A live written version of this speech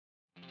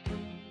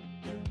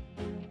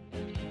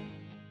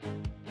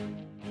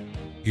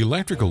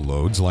Electrical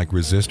loads like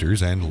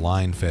resistors and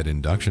line-fed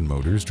induction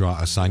motors draw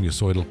a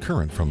sinusoidal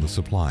current from the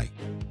supply.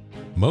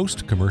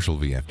 Most commercial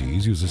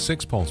VFDs use a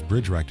 6-pulse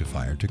bridge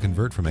rectifier to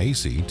convert from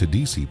AC to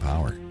DC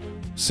power.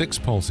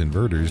 6-pulse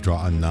inverters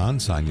draw a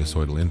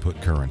non-sinusoidal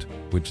input current,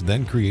 which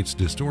then creates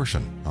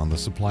distortion on the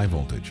supply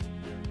voltage.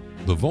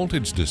 The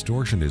voltage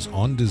distortion is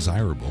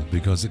undesirable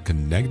because it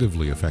can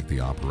negatively affect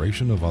the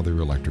operation of other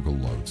electrical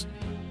loads.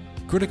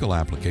 Critical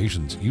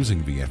applications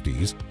using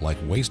VFDs,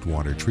 like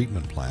wastewater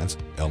treatment plants,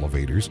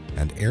 elevators,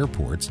 and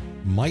airports,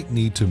 might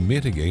need to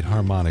mitigate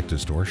harmonic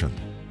distortion.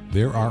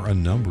 There are a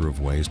number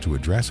of ways to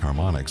address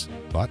harmonics,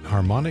 but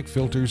harmonic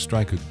filters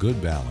strike a good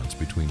balance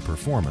between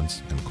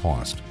performance and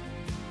cost.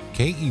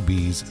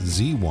 KEB's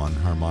Z1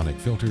 harmonic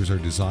filters are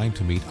designed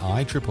to meet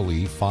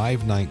IEEE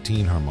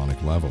 519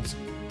 harmonic levels.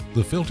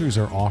 The filters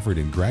are offered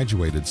in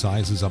graduated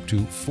sizes up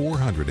to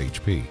 400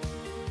 HP.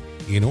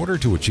 In order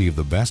to achieve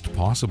the best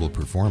possible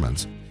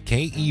performance,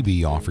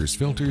 KEB offers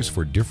filters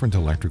for different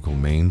electrical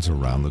mains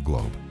around the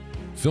globe.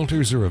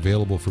 Filters are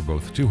available for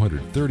both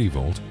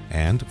 230-volt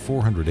and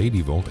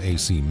 480-volt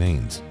AC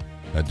mains.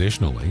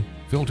 Additionally,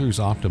 filters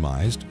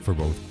optimized for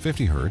both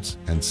 50 Hz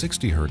and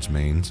 60 Hz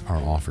mains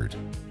are offered.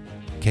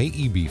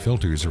 KEB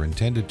filters are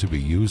intended to be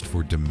used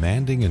for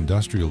demanding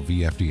industrial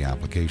VFD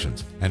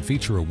applications and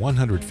feature a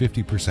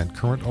 150%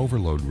 current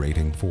overload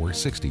rating for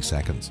 60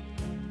 seconds.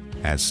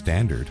 As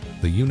standard,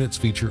 the units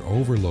feature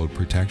overload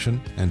protection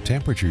and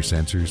temperature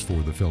sensors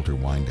for the filter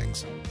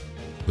windings.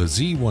 The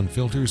Z1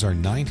 filters are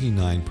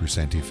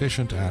 99%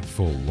 efficient at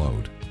full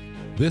load.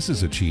 This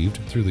is achieved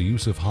through the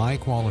use of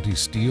high-quality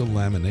steel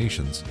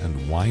laminations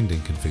and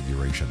winding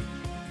configuration.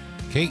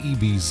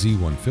 KEB's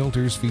Z1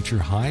 filters feature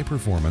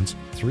high-performance,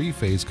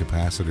 3-phase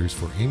capacitors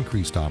for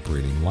increased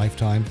operating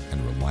lifetime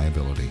and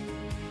reliability.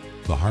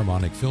 The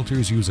harmonic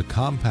filters use a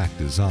compact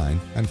design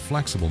and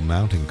flexible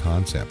mounting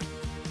concept.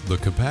 The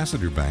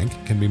capacitor bank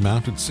can be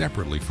mounted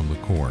separately from the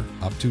core,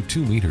 up to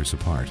 2 meters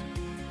apart.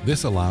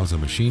 This allows a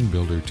machine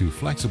builder to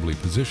flexibly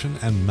position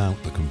and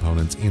mount the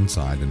components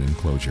inside an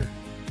enclosure.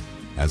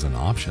 As an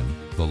option,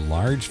 the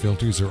large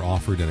filters are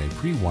offered in a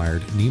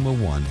pre-wired NEMA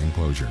 1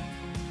 enclosure.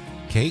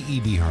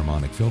 KEB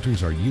harmonic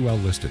filters are UL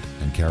listed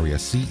and carry a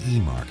CE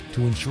mark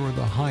to ensure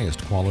the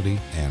highest quality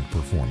and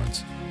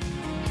performance.